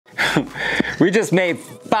We just made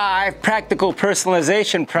 5 practical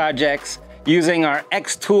personalization projects using our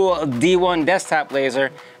xTool D1 desktop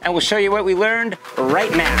laser, and we'll show you what we learned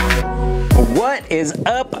right now. What is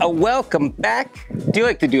up? Welcome back. Do you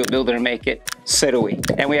like to do a build it or make it? So do we.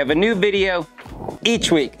 And we have a new video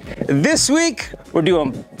each week. This week, we're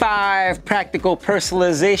doing 5 practical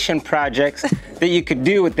personalization projects that you could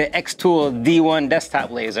do with the xTool D1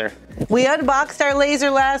 desktop laser. We unboxed our laser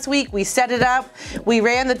last week, we set it up, we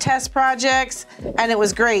ran the test projects, and it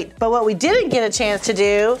was great. But what we didn't get a chance to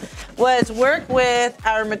do was work with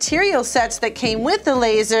our material sets that came with the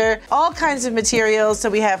laser, all kinds of materials. So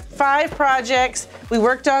we have 5 projects we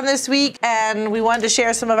worked on this week, and we wanted to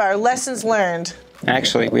share some of our lessons learned.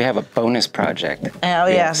 Actually, we have a bonus project. Oh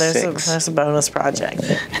yeah, there's a bonus project.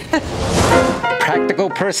 Practical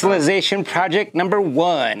personalization project number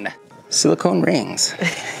 1, silicone rings.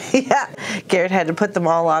 Yeah, Garrett had to put them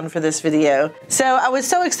all on for this video. So I was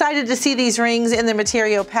so excited to see these rings in the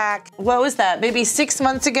material pack. What was that? Maybe 6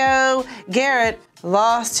 months ago, Garrett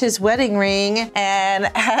lost his wedding ring and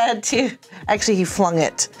had to, actually he flung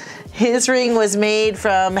it. His ring was made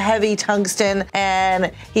from heavy tungsten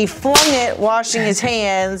and he flung it washing his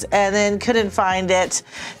hands and then couldn't find it.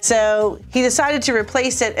 So he decided to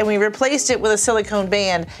replace it, and we replaced it with a silicone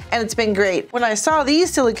band, and it's been great. When I saw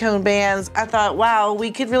these silicone bands, I thought, wow, we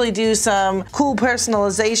could really do some cool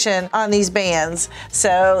personalization on these bands.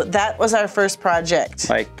 So that was our first project.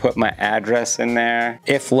 Like put my address in there.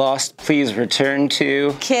 If lost, please return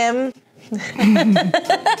to Kim.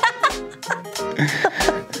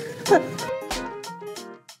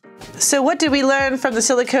 So what did we learn from the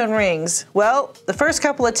silicone rings? Well, the first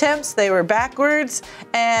couple attempts, they were backwards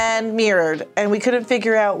and mirrored, and we couldn't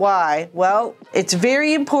figure out why. Well, it's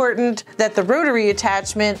very important that the rotary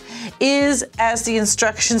attachment is, as the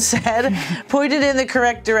instructions said, pointed in the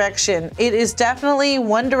correct direction. It is definitely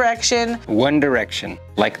one direction. One direction,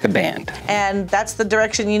 like the band. And that's the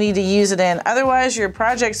direction you need to use it in. Otherwise, your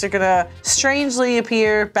projects are gonna strangely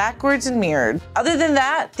appear backwards and mirrored. Other than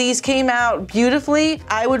that, these came out beautifully.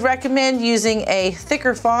 I would recommend using a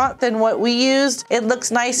thicker font than what we used. It looks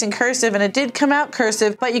nice and cursive, and it did come out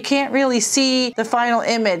cursive, but you can't really see the final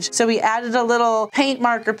image. So we added a little paint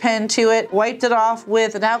marker pen to it, wiped it off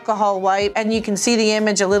with an alcohol wipe, and you can see the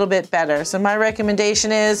image a little bit better. So my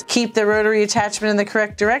recommendation is keep the rotary attachment in the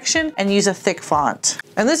correct direction and use a thick font.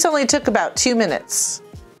 And this only took about 2 minutes.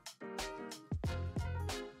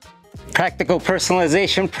 Practical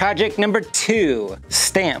personalization project number 2,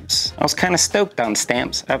 stamps. I was kind of stoked on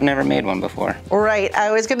stamps. I've never made one before. Right,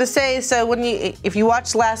 I was gonna say, so if you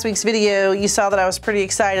watched last week's video, you saw that I was pretty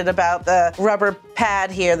excited about the rubber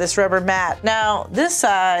pad here, this rubber mat. Now, this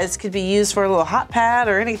size could be used for a little hot pad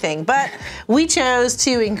or anything, but we chose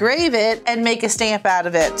to engrave it and make a stamp out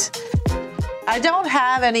of it. I don't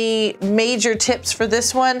have any major tips for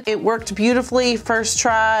this one. It worked beautifully first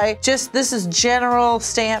try. Just this is general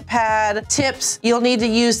stamp pad tips. You'll need to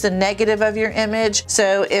use the negative of your image.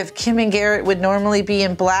 So if Kim and Garrett would normally be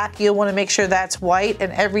in black, you'll want to make sure that's white,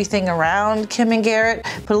 and everything around Kim and Garrett,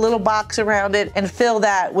 put a little box around it and fill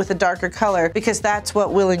that with a darker color, because that's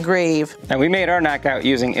what we'll engrave. And we made our knockout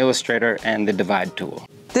using Illustrator and the divide tool.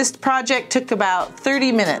 This project took about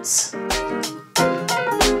 30 minutes.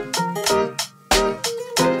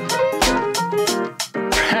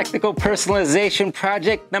 Practical personalization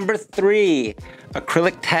project number 3,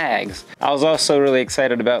 acrylic tags. I was also really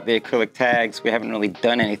excited about the acrylic tags. We haven't really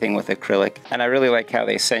done anything with acrylic, and I really like how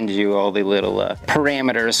they send you all the little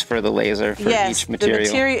parameters for the laser for each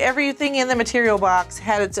material. Everything in the material box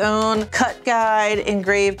had its own cut guide,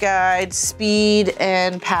 engrave guide, speed,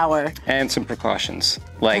 and power. And some precautions,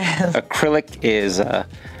 like acrylic is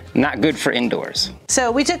not good for indoors.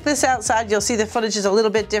 So we took this outside. You'll see the footage is a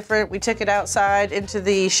little bit different. We took it outside into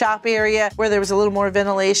the shop area where there was a little more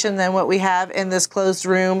ventilation than what we have in this closed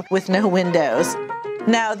room with no windows.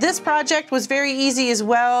 Now, this project was very easy as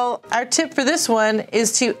well. Our tip for this one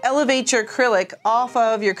is to elevate your acrylic off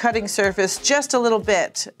of your cutting surface just a little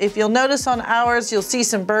bit. If you'll notice on ours, you'll see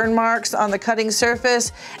some burn marks on the cutting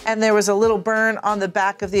surface, and there was a little burn on the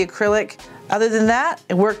back of the acrylic. Other than that,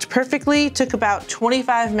 it worked perfectly. Took about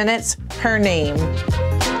 25 minutes per name.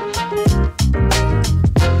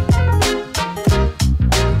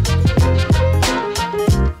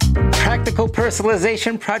 Practical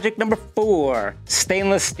personalization project number 4,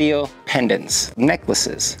 stainless steel pendants,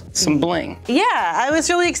 necklaces, some bling. Yeah, I was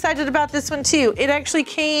really excited about this one too. It actually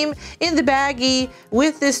came in the baggie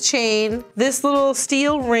with this chain, this little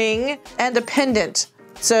steel ring, and a pendant.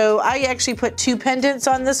 So I actually put 2 pendants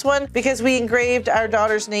on this one because we engraved our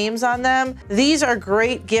daughter's names on them. These are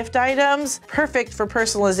great gift items, perfect for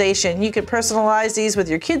personalization. You could personalize these with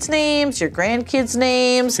your kids' names, your grandkids'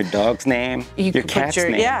 names. Your dog's name, You your can cat's put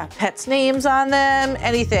your, name. yeah, pets' names on them,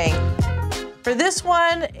 anything. For this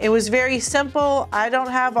one, it was very simple. I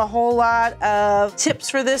don't have a whole lot of tips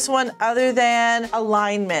for this one other than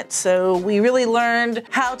alignment. So we really learned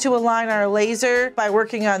how to align our laser by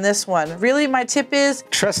working on this one. Really, my tip is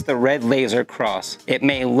trust the red laser cross. It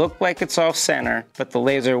may look like it's off center, but the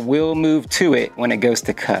laser will move to it when it goes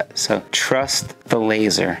to cut. So trust the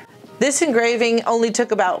laser. this engraving only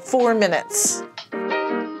took about 4 minutes.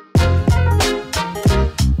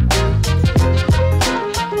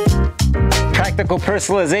 Practical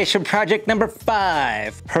personalization project number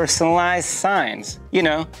 5, personalized signs. You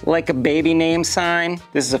know, like a baby name sign.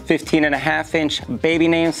 This is a 15.5-inch baby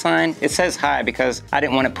name sign. It says hi because I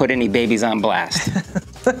didn't want to put any babies on blast.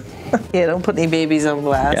 Yeah, don't put any babies on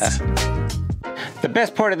blast. Yeah. The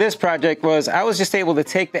best part of this project was I was just able to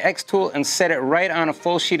take the xTool and set it right on a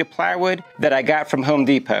full sheet of plywood that I got from Home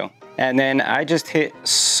Depot. And then I just hit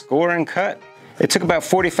score and cut. It took about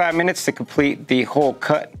 45 minutes to complete the whole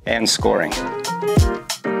cut and scoring.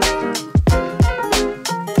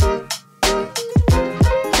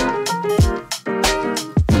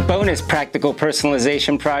 Bonus practical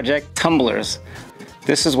personalization project, tumblers.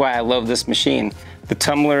 This is why I love this machine. The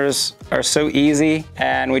tumblers are so easy,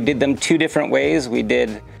 and we did them 2 different ways. We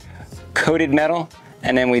did coated metal,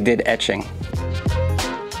 and then we did etching.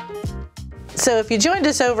 So if you joined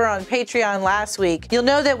us over on Patreon last week, you'll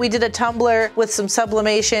know that we did a tumbler with some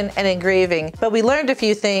sublimation and engraving, but we learned a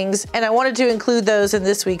few things, and I wanted to include those in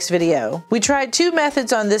this week's video. We tried 2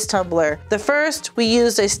 methods on this tumbler. The first, we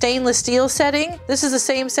used a stainless steel setting. This is the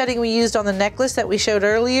same setting we used on the necklace that we showed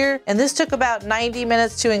earlier, and this took about 90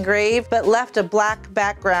 minutes to engrave, but left a black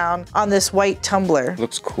background on this white tumbler.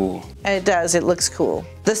 Looks cool. And it does, it looks cool.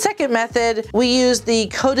 The second method, we used the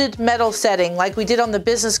coated metal setting like we did on the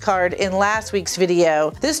business card in last week's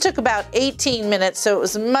video. This took about 18 minutes, so it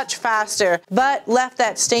was much faster, but left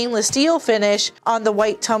that stainless steel finish on the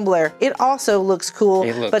white tumbler. It also looks cool,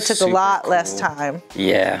 but took a lot less time.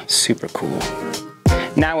 Yeah, super cool.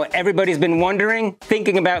 Now what everybody's been wondering,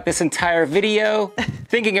 thinking about this entire video,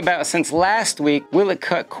 thinking about since last week, will it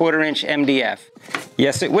cut 1/4-inch MDF?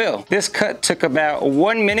 Yes, it will. This cut took about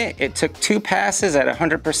 1 minute. It took 2 passes at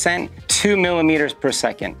 100%, 2 millimeters per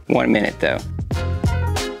second. 1 minute though.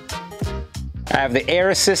 I have the air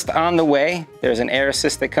assist on the way. There's an air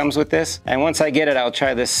assist that comes with this. And once I get it, I'll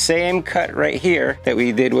try the same cut right here that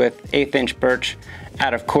we did with 1/8-inch birch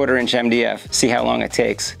out of 1/4-inch MDF. See how long it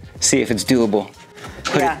takes. See if it's doable.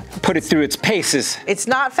 Put it through its paces. It's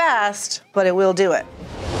not fast, but it will do it.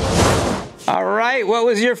 All right, what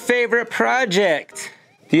was your favorite project?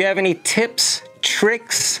 Do you have any tips,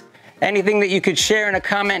 tricks, anything that you could share in a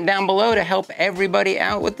comment down below to help everybody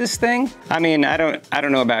out with this thing? I mean, I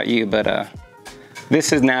don't know about you, but this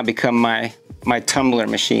has now become my tumbler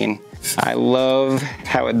machine. I love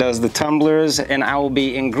how it does the tumblers, and I will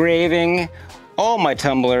be engraving all my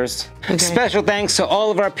tumblers. Okay. Special thanks to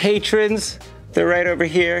all of our patrons. They're right over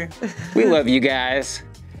here. We love you guys.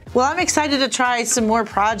 Well, I'm excited to try some more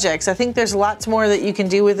projects. I think there's lots more that you can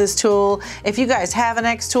do with this tool. If you guys have an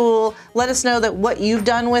xTool, let us know what you've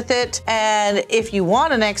done with it. And if you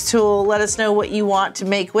want an xTool, let us know what you want to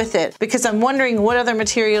make with it. Because I'm wondering what other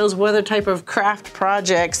materials, what other type of craft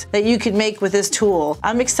projects that you could make with this tool.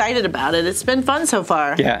 I'm excited about it. It's been fun so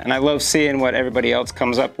far. Yeah, and I love seeing what everybody else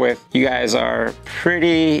comes up with. You guys are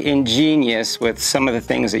pretty ingenious with some of the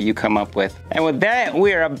things that you come up with. And with that,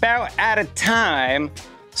 we are about out of time.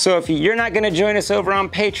 So if you're not gonna join us over on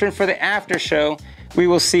Patreon for the after show, we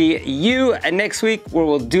will see you next week where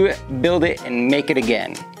we'll do it, build it, and make it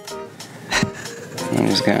again. I'm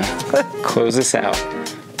just gonna close this out.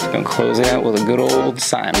 Just gonna close it out with a good old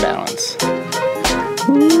sign balance.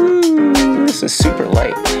 Ooh, this is super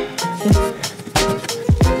light.